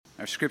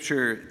Our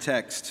scripture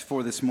text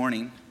for this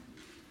morning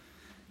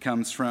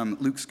comes from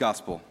Luke's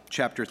Gospel,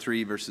 chapter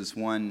 3, verses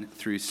 1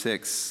 through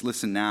 6.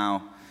 Listen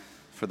now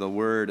for the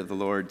word of the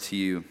Lord to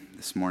you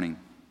this morning.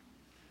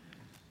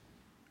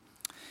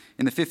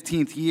 In the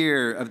 15th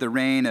year of the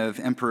reign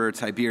of Emperor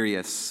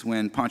Tiberius,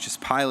 when Pontius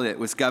Pilate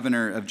was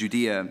governor of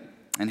Judea,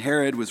 and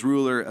Herod was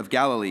ruler of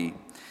Galilee,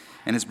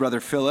 and his brother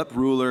Philip,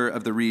 ruler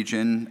of the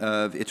region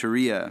of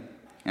Iturea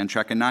and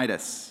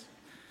Trachonitis,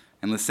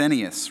 and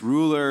Lysanias,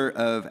 ruler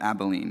of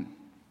Abilene.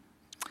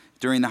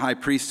 During the high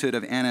priesthood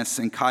of Annas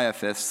and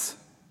Caiaphas,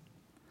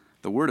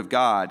 the word of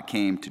God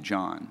came to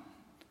John,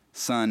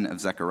 son of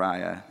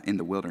Zechariah, in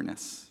the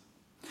wilderness.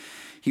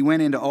 He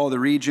went into all the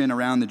region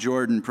around the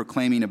Jordan,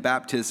 proclaiming a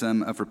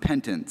baptism of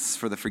repentance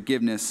for the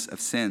forgiveness of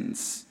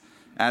sins,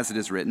 as it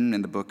is written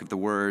in the book of the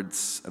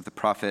words of the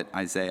prophet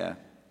Isaiah.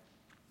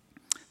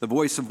 The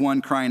voice of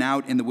one crying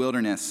out in the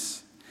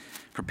wilderness,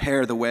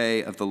 "Prepare the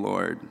way of the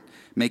Lord,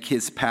 make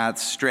his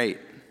paths straight.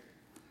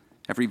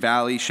 Every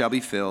valley shall be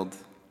filled,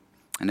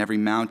 and every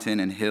mountain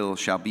and hill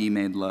shall be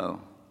made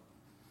low.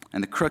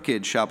 And the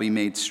crooked shall be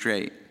made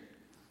straight,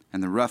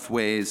 and the rough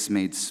ways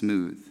made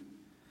smooth.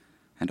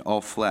 And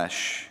all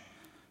flesh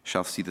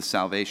shall see the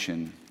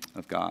salvation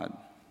of God."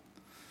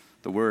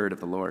 The word of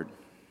the Lord.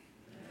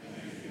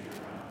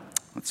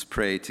 Let's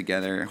pray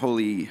together.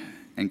 Holy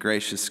and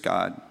gracious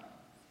God,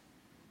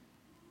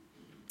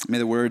 may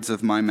the words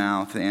of my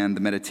mouth and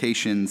the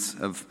meditations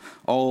of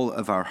all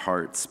of our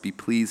hearts be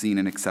pleasing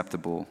and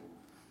acceptable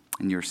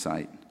in your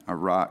sight, our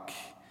rock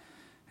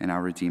and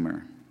our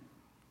Redeemer.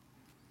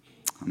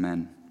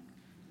 Amen.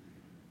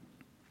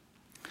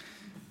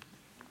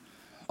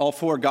 All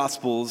four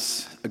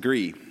Gospels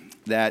agree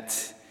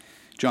that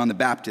John the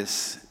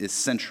Baptist is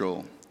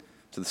central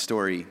to the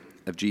story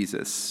of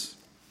Jesus.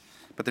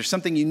 But there's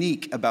something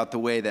unique about the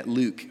way that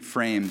Luke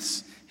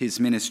frames his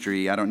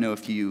ministry. I don't know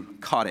if you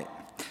caught it.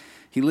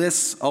 He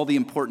lists all the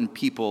important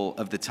people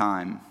of the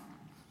time,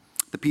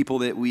 the people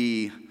that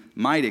we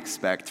might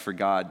expect for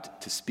God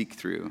to speak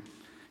through: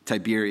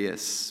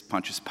 Tiberius,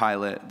 Pontius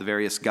Pilate, the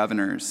various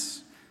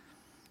governors.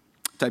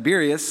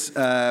 Tiberius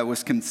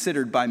was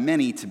considered by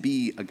many to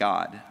be a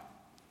god,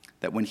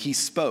 that when he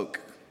spoke,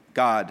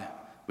 God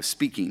was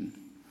speaking.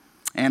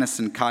 Annas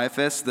and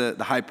Caiaphas, the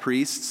high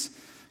priests,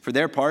 for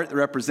their part,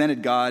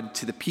 represented God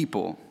to the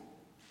people.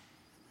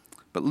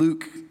 But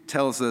Luke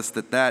tells us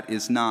that that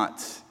is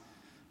not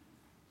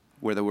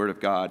where the word of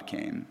God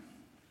came.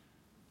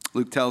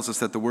 Luke tells us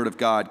that the word of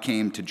God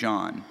came to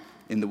John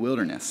in the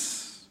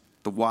wilderness,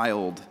 the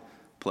wild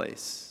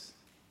place,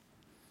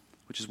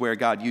 which is where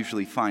God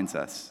usually finds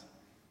us,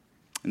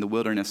 in the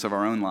wilderness of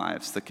our own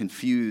lives, the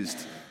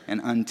confused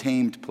and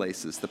untamed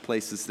places, the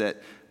places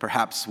that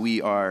perhaps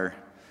we are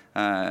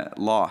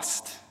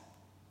lost,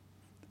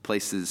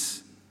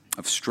 places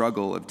of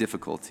struggle, of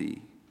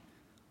difficulty.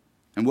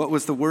 And what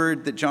was the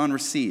word that John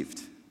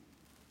received?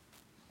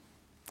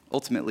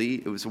 Ultimately,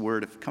 it was a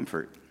word of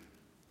comfort.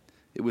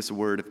 It was a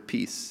word of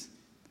peace.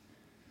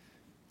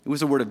 It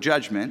was a word of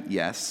judgment,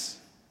 yes,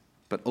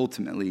 but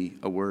ultimately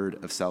a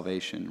word of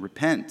salvation.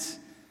 Repent,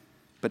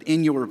 but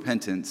in your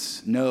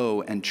repentance,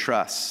 know and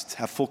trust,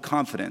 have full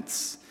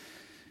confidence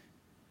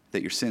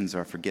that your sins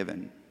are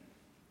forgiven.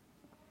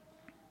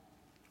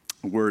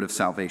 A word of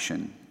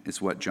salvation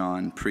is what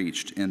John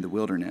preached in the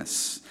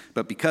wilderness.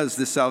 But because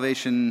this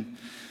salvation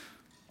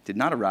did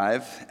not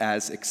arrive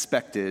as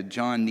expected,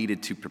 John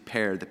needed to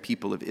prepare the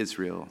people of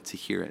Israel to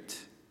hear it.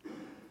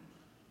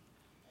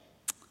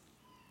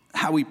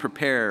 How we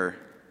prepare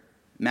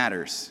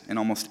matters in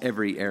almost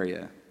every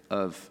area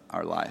of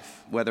our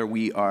life, whether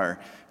we are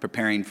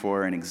preparing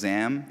for an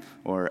exam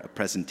or a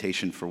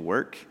presentation for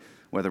work,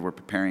 whether we're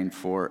preparing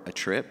for a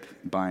trip,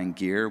 buying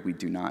gear we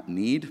do not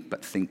need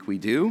but think we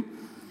do,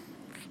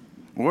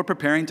 or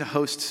preparing to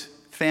host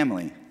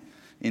family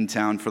in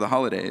town for the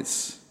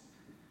holidays.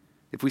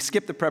 If we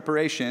skip the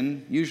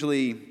preparation,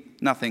 usually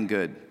nothing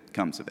good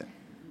comes of it.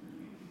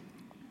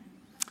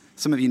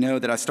 Some of you know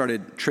that I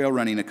started trail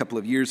running a couple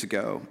of years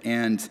ago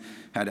and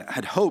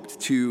had hoped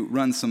to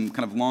run some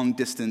kind of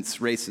long-distance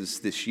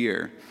races this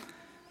year.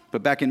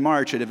 But back in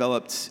March, I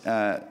developed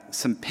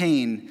some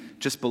pain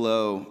just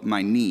below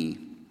my knee.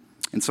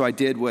 And so I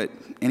did what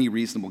any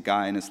reasonable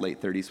guy in his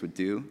late 30s would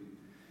do.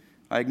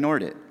 I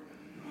ignored it.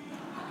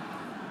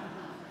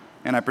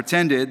 And I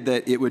pretended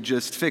that it would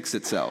just fix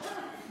itself.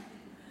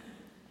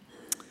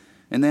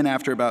 And then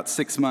after about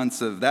 6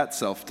 months of that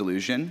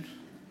self-delusion,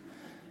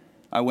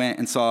 I went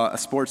and saw a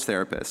sports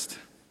therapist.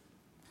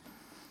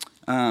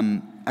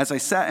 As I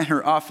sat in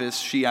her office,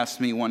 she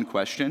asked me one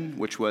question,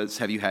 which was,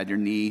 "Have you had your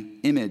knee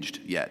imaged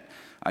yet?"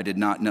 I did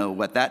not know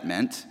what that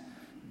meant,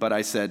 but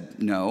I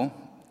said no.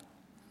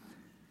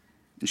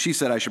 And she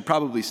said I should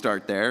probably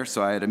start there,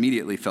 so I had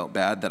immediately felt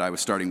bad that I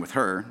was starting with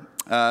her.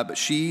 But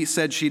she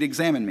said she'd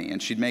examine me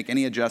and she'd make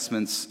any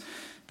adjustments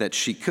that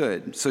she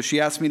could. So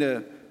she asked me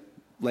to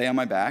lay on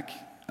my back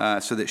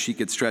so that she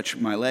could stretch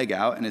my leg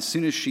out. And as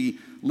soon as she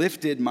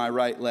lifted my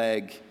right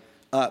leg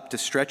up to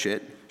stretch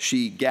it,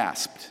 she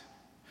gasped,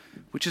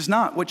 which is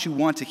not what you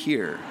want to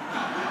hear.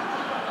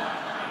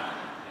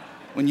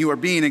 when you are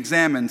being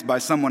examined by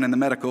someone in the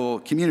medical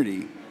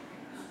community.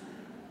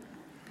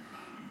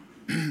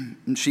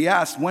 And she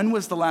asked, when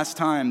was the last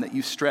time that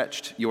you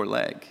stretched your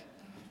leg?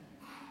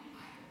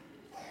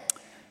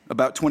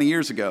 About 20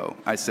 years ago,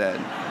 I said.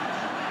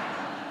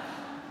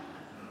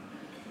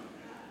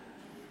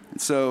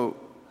 And so,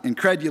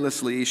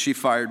 incredulously, she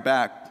fired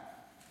back,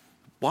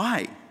 why?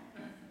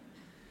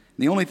 And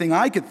the only thing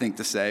I could think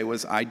to say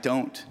was, I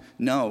don't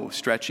know.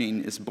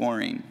 Stretching is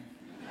boring.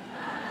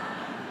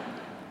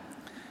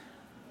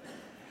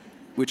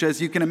 Which,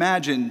 as you can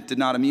imagine, did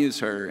not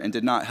amuse her and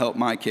did not help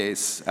my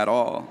case at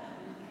all.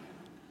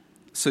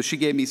 So she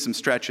gave me some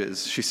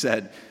stretches. She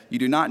said, you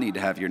do not need to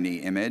have your knee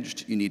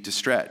imaged. You need to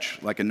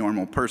stretch like a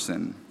normal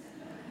person.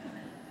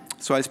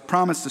 So I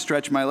promised to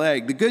stretch my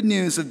leg. The good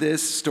news of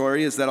this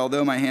story is that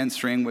although my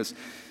hamstring was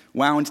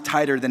wound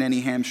tighter than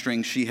any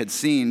hamstring she had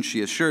seen,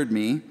 she assured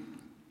me,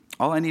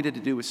 all I needed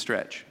to do was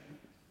stretch.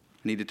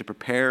 I needed to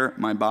prepare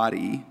my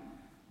body,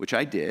 which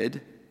I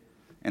did,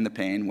 and the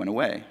pain went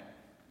away.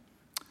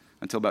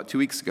 Until about 2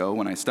 weeks ago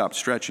when I stopped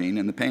stretching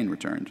and the pain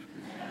returned.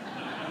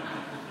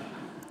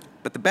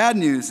 But the bad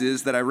news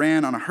is that I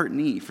ran on a hurt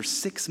knee for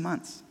 6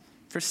 months.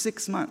 For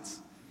 6 months.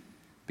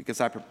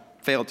 Because I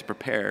failed to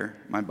prepare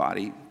my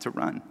body to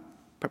run.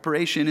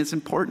 Preparation is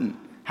important.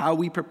 How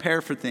we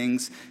prepare for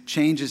things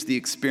changes the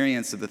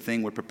experience of the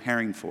thing we're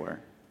preparing for.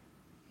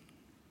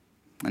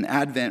 And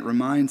Advent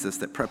reminds us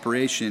that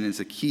preparation is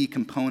a key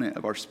component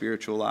of our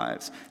spiritual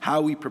lives.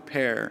 How we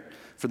prepare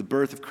for the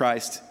birth of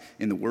Christ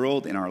in the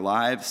world, in our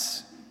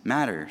lives,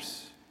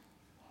 matters.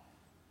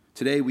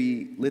 Today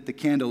we lit the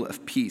candle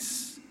of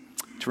peace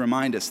to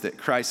remind us that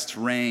Christ's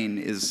reign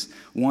is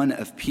one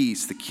of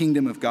peace. The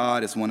kingdom of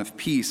God is one of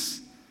peace.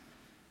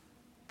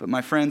 But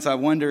my friends, I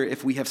wonder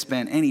if we have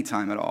spent any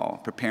time at all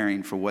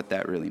preparing for what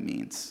that really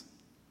means.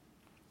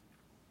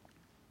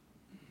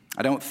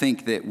 I don't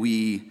think that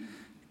we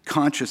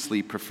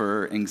consciously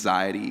prefer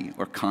anxiety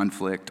or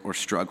conflict or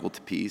struggle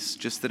to peace,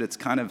 just that it's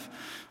kind of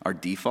our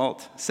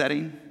default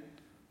setting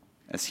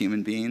as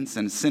human beings.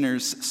 And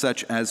sinners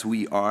such as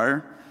we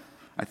are,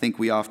 I think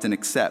we often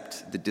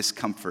accept the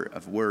discomfort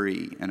of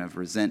worry and of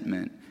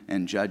resentment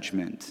and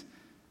judgment,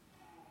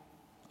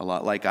 a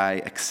lot like I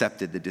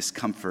accepted the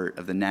discomfort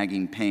of the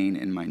nagging pain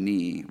in my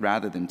knee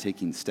rather than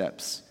taking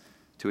steps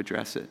to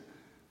address it.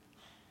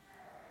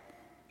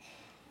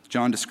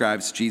 John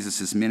describes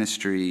Jesus'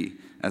 ministry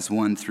as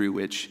one through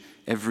which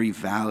every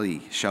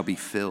valley shall be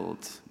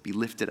filled, be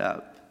lifted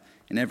up,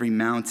 and every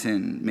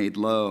mountain made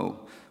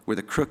low, where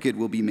the crooked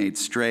will be made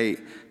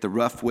straight, the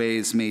rough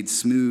ways made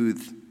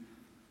smooth,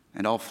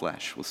 and all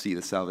flesh will see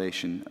the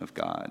salvation of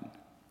God.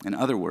 In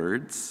other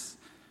words,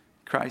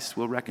 Christ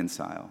will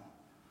reconcile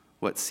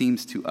what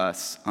seems to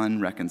us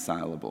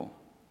unreconcilable.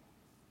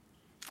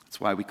 That's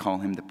why we call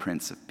him the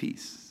Prince of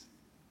Peace.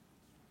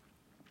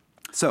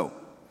 So,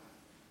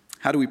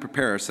 how do we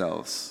prepare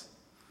ourselves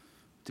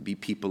to be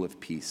people of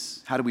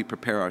peace? How do we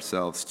prepare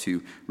ourselves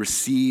to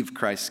receive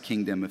Christ's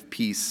kingdom of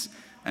peace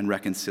and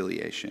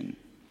reconciliation?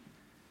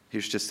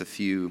 Here's just a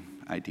few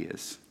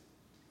ideas.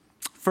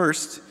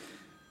 First,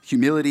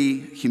 humility,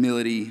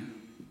 humility,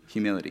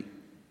 humility.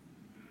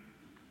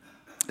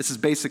 This is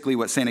basically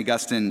what St.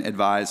 Augustine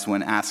advised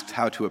when asked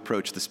how to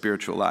approach the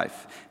spiritual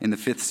life in the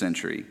 5th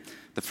century.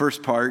 The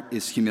first part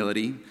is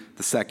humility.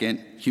 The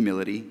second,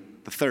 humility.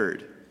 The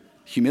third,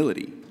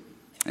 humility.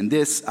 And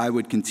this I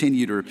would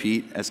continue to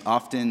repeat as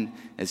often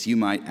as you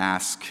might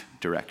ask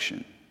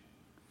direction.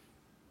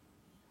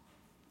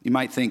 You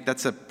might think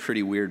that's a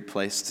pretty weird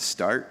place to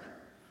start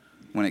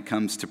when it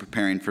comes to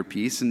preparing for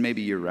peace, and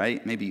maybe you're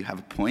right. Maybe you have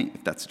a point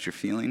if that's what you're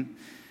feeling.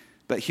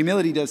 But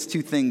humility does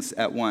two things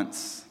at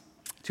once,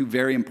 two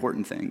very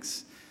important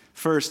things.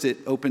 First, it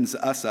opens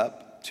us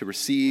up to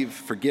receive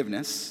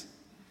forgiveness.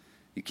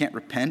 You can't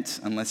repent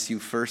unless you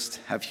first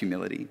have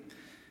humility.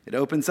 It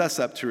opens us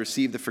up to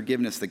receive the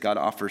forgiveness that God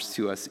offers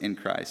to us in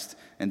Christ,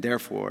 and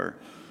therefore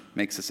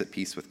makes us at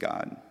peace with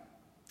God.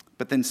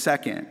 But then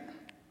second,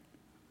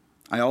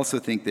 I also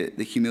think that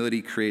the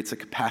humility creates a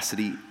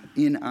capacity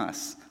in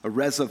us, a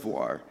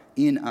reservoir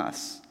in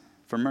us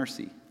for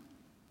mercy,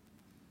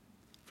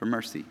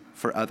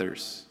 for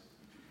others.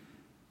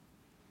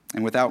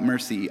 And without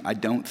mercy, I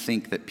don't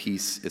think that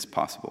peace is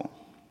possible.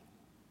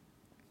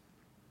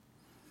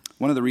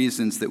 One of the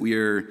reasons that we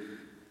are,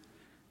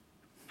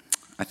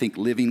 I think,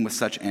 living with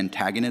such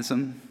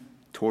antagonism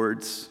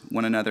towards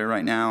one another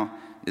right now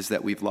is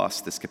that we've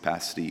lost this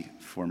capacity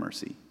for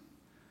mercy.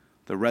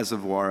 The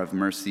reservoir of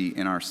mercy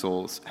in our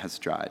souls has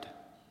dried.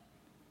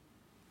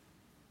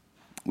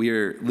 We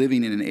are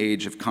living in an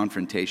age of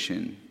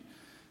confrontation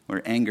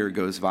where anger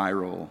goes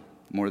viral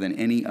more than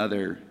any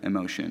other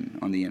emotion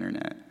on the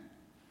internet,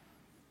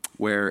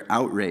 where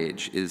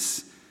outrage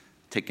is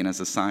taken as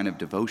a sign of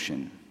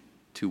devotion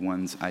to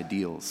one's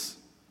ideals,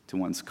 to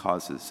one's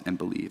causes and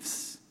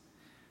beliefs.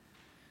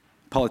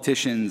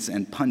 Politicians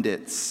and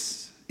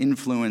pundits,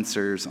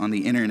 influencers on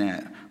the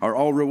internet are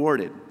all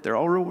rewarded. They're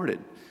all rewarded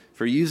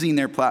for using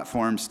their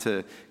platforms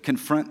to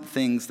confront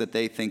things that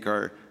they think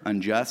are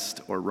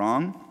unjust or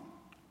wrong,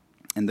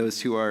 And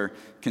those who are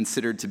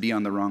considered to be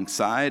on the wrong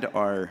side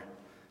are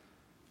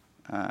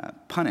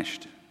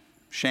punished,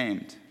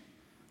 shamed,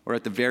 or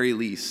at the very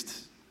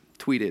least,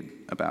 tweeted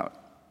about.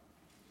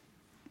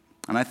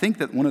 And I think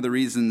that one of the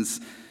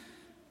reasons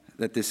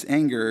that this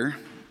anger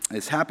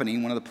is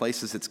happening, one of the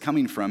places it's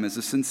coming from, is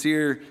a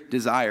sincere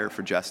desire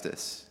for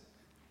justice.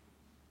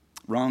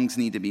 Wrongs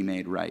need to be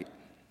made right.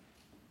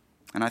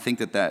 And I think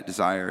that that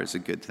desire is a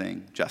good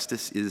thing.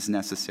 Justice is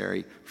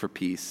necessary for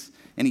peace.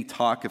 Any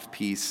talk of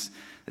peace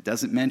that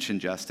doesn't mention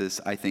justice,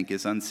 I think,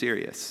 is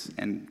unserious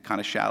and kind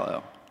of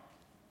shallow.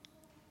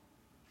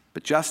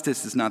 But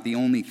justice is not the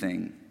only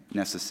thing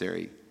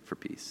necessary for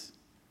peace.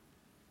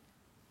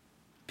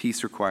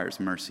 Peace requires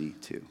mercy,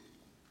 too.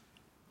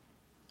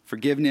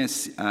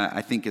 Forgiveness,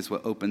 I think, is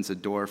what opens a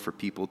door for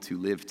people to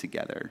live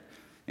together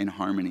in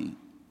harmony,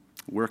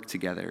 work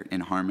together in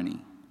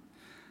harmony.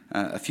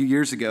 A few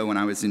years ago, when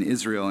I was in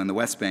Israel in the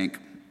West Bank,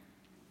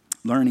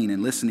 learning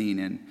and listening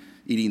and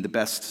eating the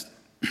best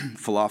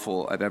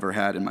falafel I've ever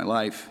had in my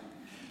life,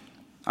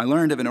 I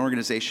learned of an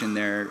organization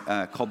there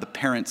called the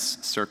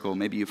Parents Circle.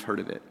 Maybe you've heard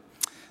of it.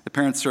 The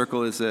Parents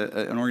Circle is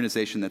an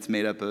organization that's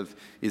made up of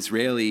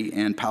Israeli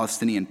and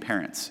Palestinian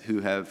parents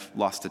who have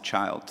lost a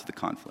child to the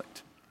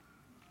conflict.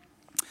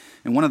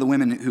 And one of the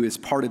women who is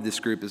part of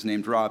this group is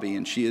named Robbie,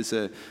 and she is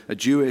a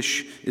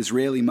Jewish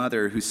Israeli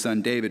mother whose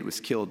son David was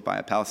killed by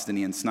a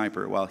Palestinian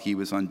sniper while he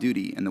was on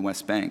duty in the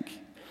West Bank.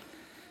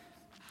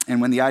 And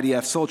when the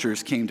IDF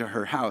soldiers came to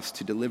her house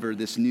to deliver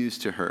this news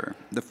to her,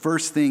 the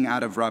first thing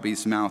out of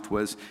Robbie's mouth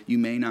was, "You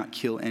may not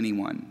kill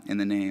anyone in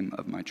the name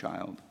of my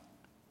child."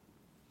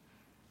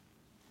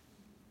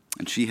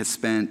 And she has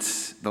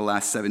spent the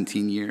last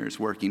 17 years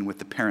working with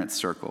the Parents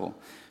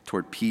Circle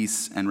toward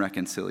peace and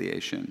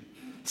reconciliation.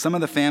 Some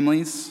of the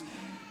families,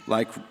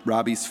 like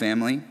Robbie's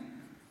family,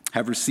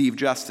 have received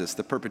justice.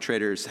 The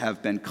perpetrators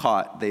have been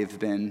caught, they've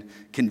been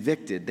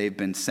convicted, they've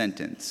been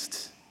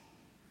sentenced.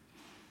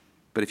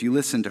 But if you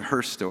listen to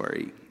her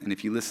story, and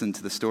if you listen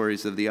to the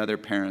stories of the other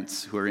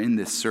parents who are in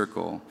this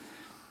circle,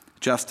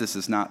 justice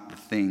is not the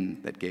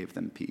thing that gave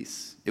them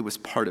peace. It was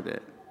part of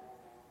it.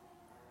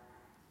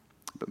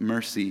 But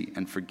mercy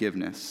and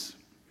forgiveness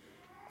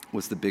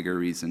was the bigger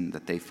reason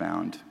that they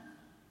found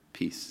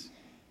peace.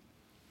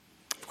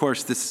 Of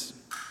course, this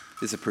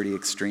is a pretty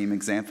extreme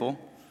example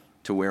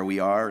to where we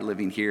are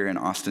living here in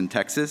Austin,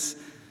 Texas.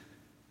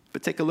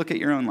 But take a look at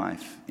your own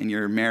life, in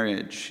your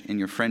marriage, in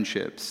your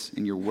friendships,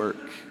 in your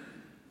work,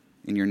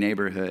 in your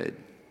neighborhood.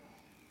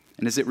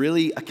 And is it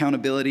really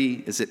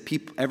accountability? Is it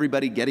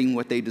everybody getting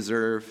what they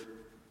deserve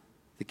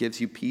that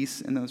gives you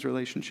peace in those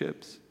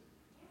relationships?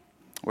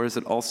 Or is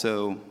it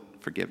also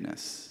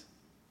forgiveness?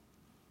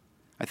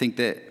 I think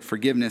that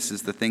forgiveness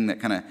is the thing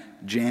that kind of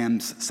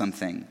jams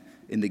something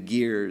in the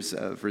gears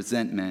of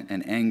resentment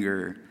and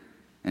anger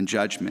and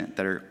judgment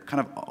that are kind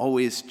of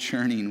always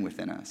churning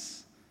within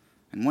us.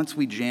 And once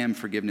we jam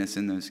forgiveness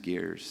in those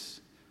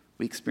gears,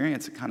 we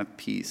experience a kind of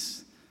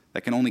peace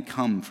that can only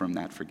come from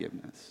that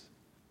forgiveness.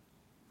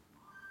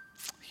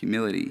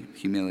 Humility,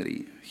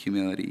 humility,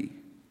 humility.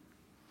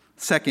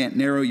 Second,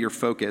 narrow your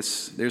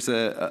focus. There's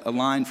a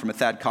line from a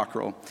Thad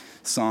Cockrell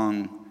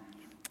song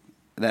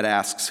that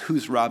asks,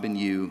 "Who's robbing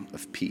you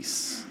of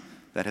peace?"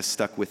 That has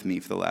stuck with me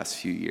for the last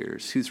few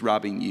years. Who's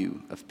robbing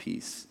you of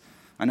peace?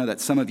 I know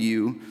that some of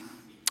you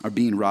are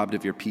being robbed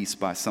of your peace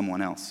by someone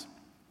else,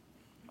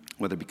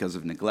 whether because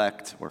of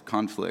neglect or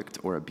conflict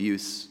or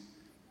abuse.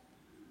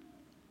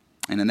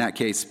 And in that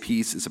case,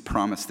 peace is a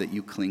promise that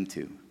you cling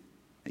to,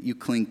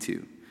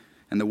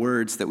 And the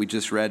words that we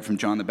just read from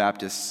John the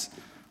Baptist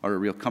are a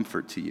real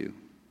comfort to you.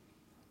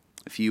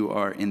 If you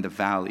are in the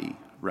valley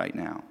right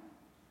now,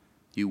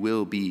 you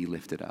will be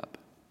lifted up.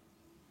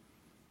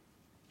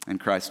 And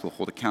Christ will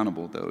hold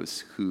accountable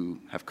those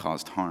who have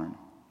caused harm.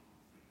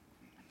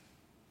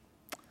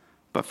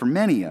 But for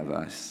many of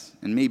us,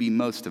 and maybe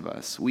most of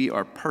us, we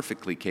are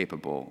perfectly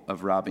capable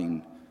of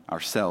robbing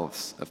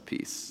ourselves of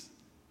peace.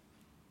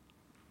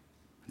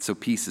 And so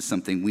peace is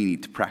something we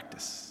need to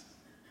practice.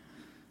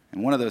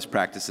 And one of those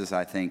practices,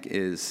 I think,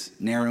 is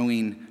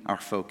narrowing our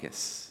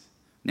focus.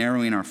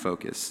 Narrowing our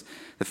focus.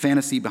 The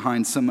fantasy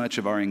behind so much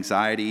of our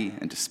anxiety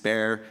and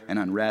despair and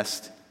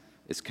unrest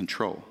is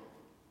control.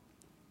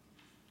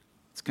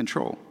 It's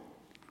control.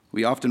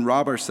 We often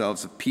rob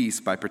ourselves of peace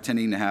by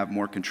pretending to have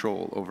more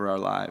control over our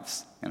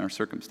lives and our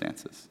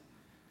circumstances.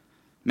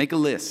 Make a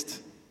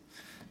list.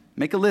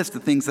 Make a list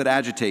of things that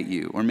agitate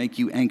you or make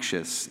you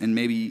anxious, and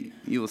maybe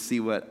you will see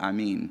what I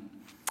mean.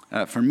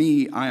 For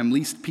me, I am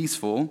least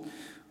peaceful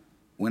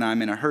when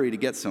I'm in a hurry to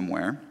get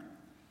somewhere,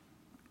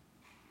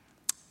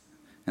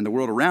 and the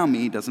world around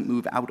me doesn't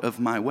move out of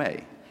my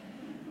way.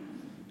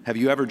 Have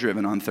you ever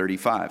driven on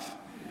 35?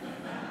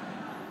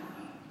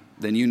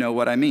 Then you know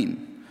what I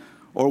mean.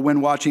 Or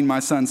when watching my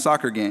son's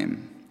soccer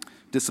game,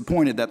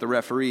 disappointed that the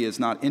referee is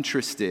not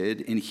interested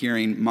in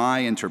hearing my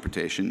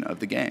interpretation of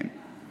the game,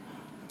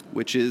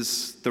 which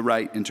is the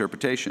right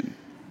interpretation.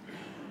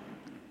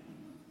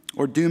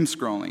 Or doom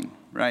scrolling,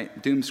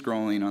 right? Doom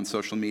scrolling on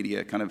social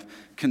media, kind of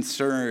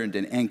concerned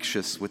and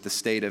anxious with the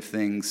state of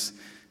things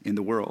in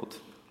the world.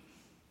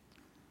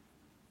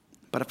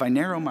 But if I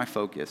narrow my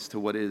focus to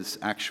what is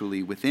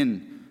actually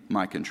within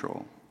my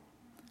control,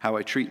 how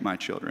I treat my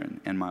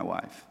children and my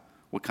wife,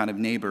 what kind of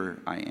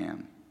neighbor I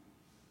am,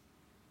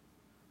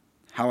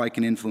 how I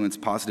can influence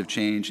positive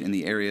change in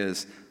the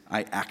areas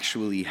I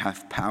actually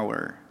have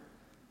power,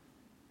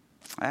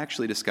 I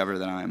actually discover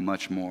that I am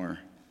much more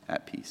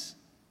at peace.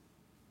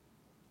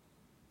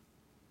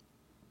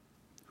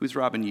 Who's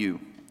robbing you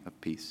of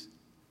peace?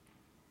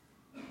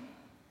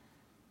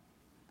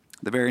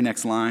 The very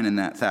next line in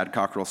that Thad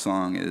Cockrell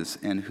song is,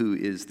 "And who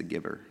is the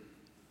giver?"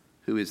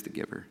 Who is the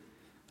giver?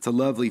 It's a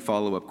lovely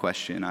follow-up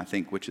question, I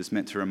think, which is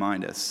meant to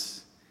remind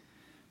us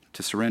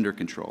to surrender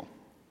control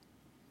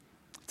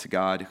to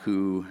God,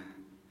 who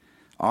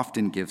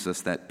often gives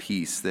us that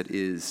peace that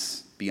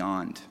is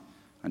beyond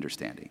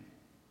understanding.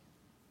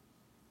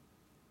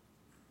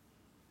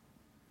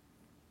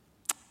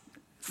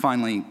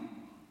 Finally,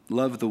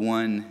 love the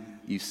one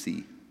you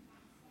see.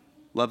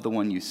 Love the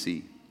one you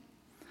see.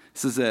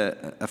 This is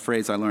a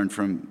phrase I learned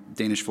from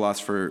Danish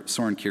philosopher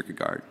Søren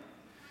Kierkegaard.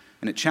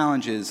 And it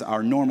challenges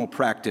our normal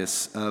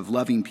practice of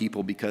loving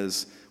people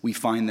because we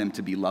find them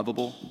to be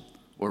lovable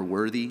or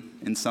worthy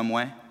in some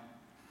way.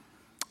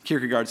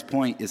 Kierkegaard's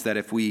point is that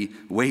if we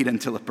wait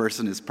until a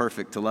person is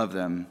perfect to love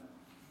them,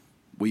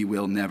 we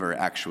will never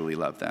actually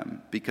love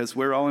them because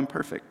we're all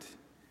imperfect.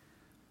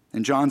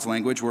 In John's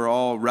language, we're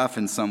all rough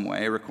in some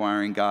way,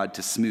 requiring God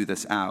to smooth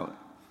us out.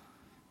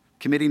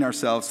 Committing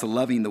ourselves to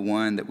loving the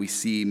one that we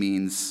see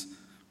means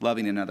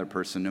loving another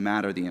person, no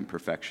matter the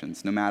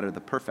imperfections, no matter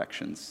the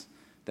perfections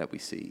that we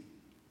see.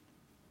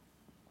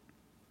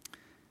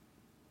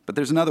 But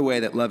there's another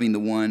way that loving the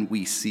one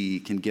we see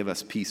can give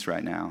us peace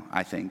right now,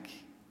 I think.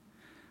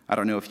 I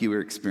don't know if you were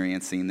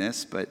experiencing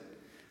this, but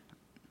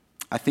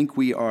I think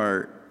we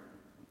are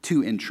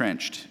too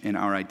entrenched in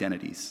our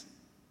identities.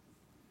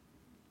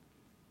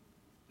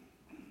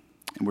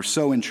 And we're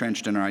so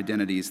entrenched in our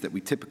identities that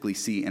we typically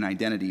see an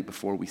identity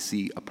before we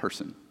see a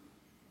person.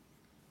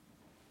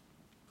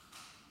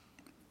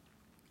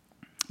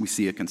 We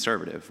see a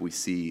conservative, we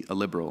see a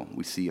liberal,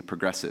 we see a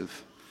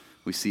progressive,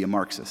 we see a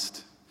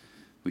Marxist,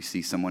 we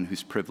see someone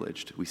who's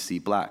privileged, we see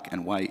black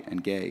and white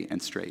and gay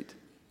and straight,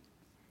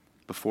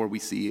 before we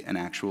see an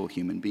actual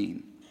human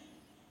being.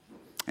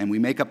 And we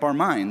make up our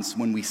minds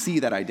when we see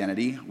that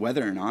identity,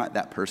 whether or not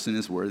that person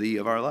is worthy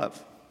of our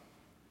love.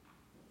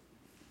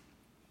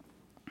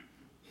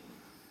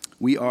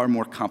 We are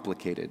more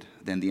complicated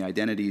than the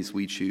identities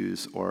we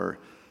choose or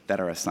that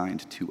are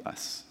assigned to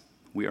us.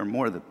 We are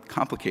more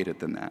complicated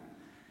than that.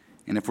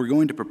 And if we're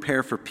going to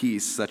prepare for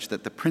peace such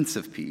that the Prince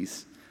of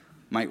Peace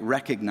might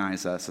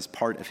recognize us as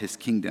part of his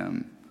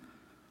kingdom,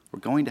 we're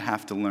going to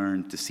have to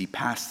learn to see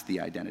past the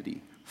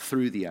identity,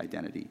 through the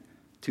identity,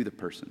 to the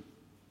person.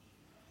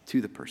 To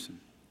the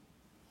person.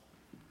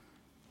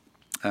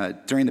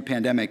 During the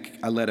pandemic,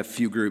 I led a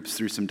few groups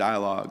through some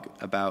dialogue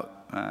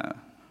about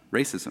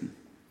racism.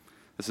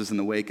 This was in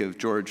the wake of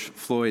George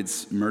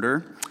Floyd's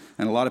murder,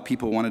 and a lot of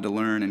people wanted to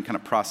learn and kind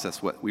of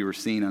process what we were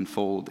seeing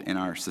unfold in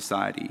our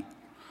society.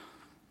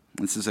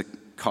 This is a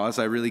cause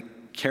I really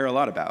care a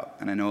lot about,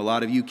 and I know a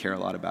lot of you care a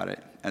lot about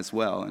it as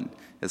well. And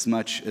as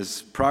much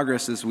as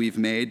progress as we've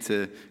made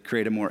to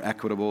create a more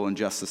equitable and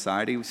just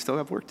society, we still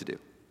have work to do.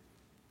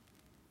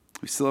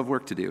 We still have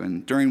work to do.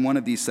 And during one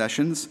of these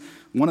sessions,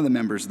 one of the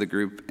members of the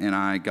group and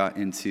I got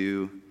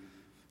into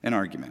an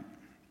argument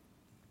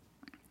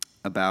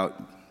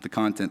about the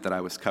content that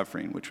I was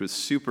covering, which was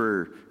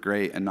super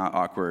great and not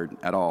awkward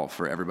at all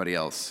for everybody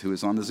else who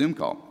was on the Zoom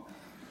call.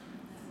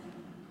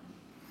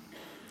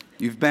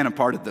 You've been a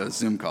part of those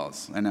Zoom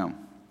calls, I know.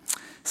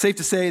 Safe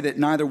to say that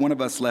neither one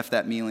of us left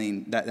that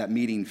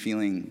meeting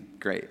feeling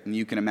great. And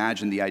you can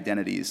imagine the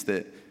identities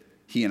that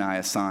he and I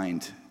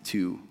assigned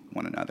to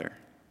one another.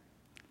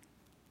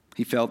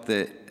 He felt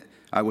that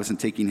I wasn't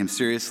taking him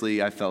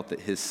seriously. I felt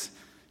that his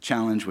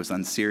challenge was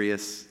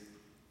unserious.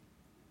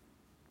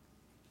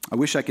 I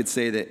wish I could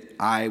say that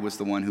I was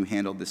the one who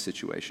handled this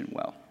situation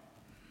well,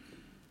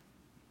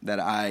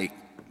 that I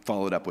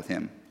followed up with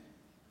him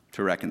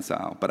to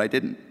reconcile, but I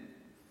didn't.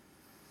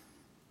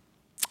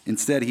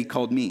 Instead, he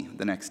called me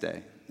the next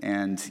day,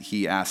 and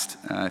he asked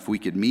if we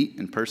could meet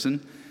in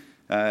person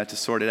to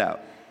sort it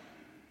out.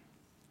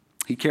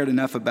 He cared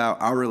enough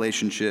about our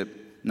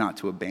relationship not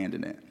to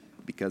abandon it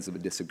because of a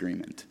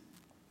disagreement.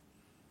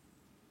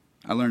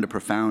 I learned a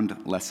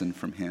profound lesson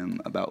from him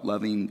about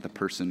loving the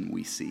person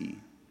we see,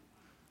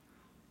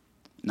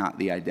 not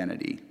the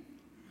identity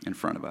in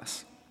front of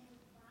us.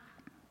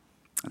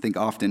 I think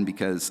often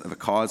because of a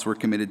cause we're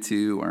committed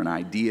to or an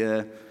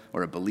idea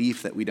or a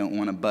belief that we don't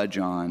want to budge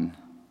on,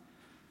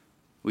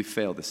 we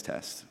fail this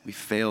test. We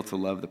fail to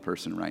love the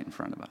person right in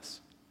front of us.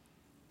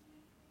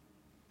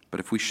 But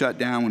if we shut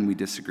down when we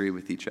disagree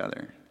with each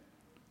other,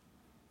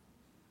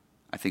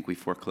 I think we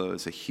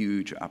foreclose a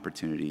huge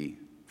opportunity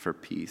for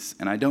peace.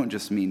 And I don't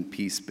just mean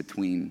peace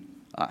between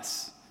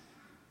us,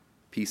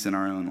 peace in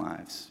our own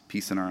lives,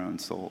 peace in our own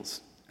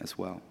souls as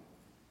well.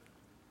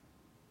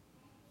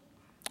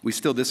 We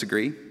still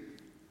disagree,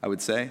 I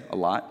would say, a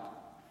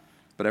lot,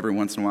 but every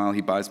once in a while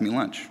he buys me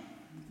lunch.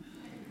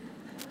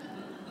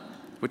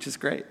 which is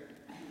great.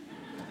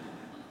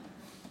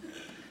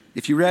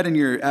 If you read in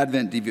your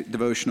Advent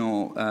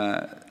devotional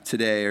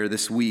today or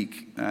this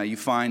week, you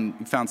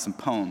found some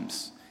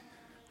poems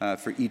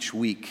for each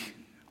week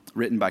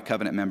written by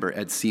Covenant member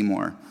Ed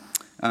Seymour.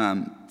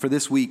 For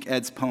this week,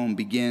 Ed's poem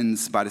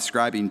begins by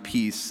describing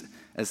peace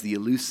as the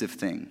elusive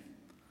thing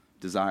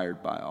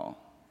desired by all.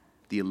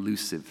 The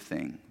elusive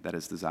thing that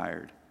is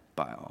desired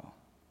by all.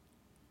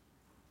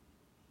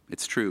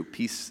 It's true,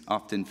 peace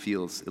often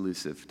feels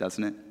elusive,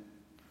 doesn't it?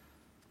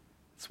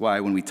 That's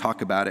why when we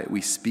talk about it, we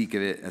speak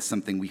of it as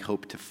something we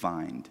hope to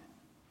find.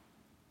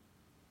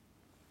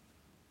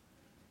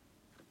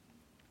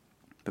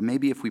 But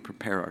maybe if we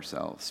prepare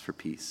ourselves for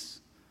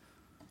peace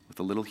with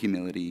a little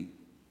humility,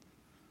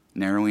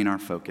 narrowing our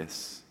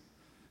focus,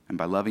 and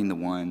by loving the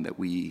one that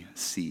we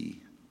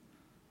see,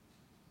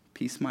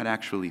 peace might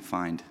actually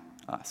find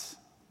us.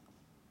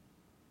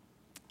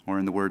 Or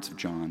in the words of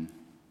John,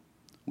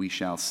 we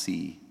shall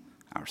see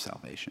our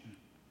salvation.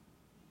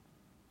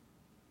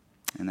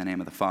 In the name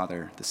of the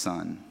Father, the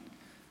Son,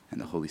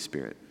 and the Holy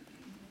Spirit.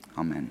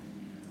 Amen.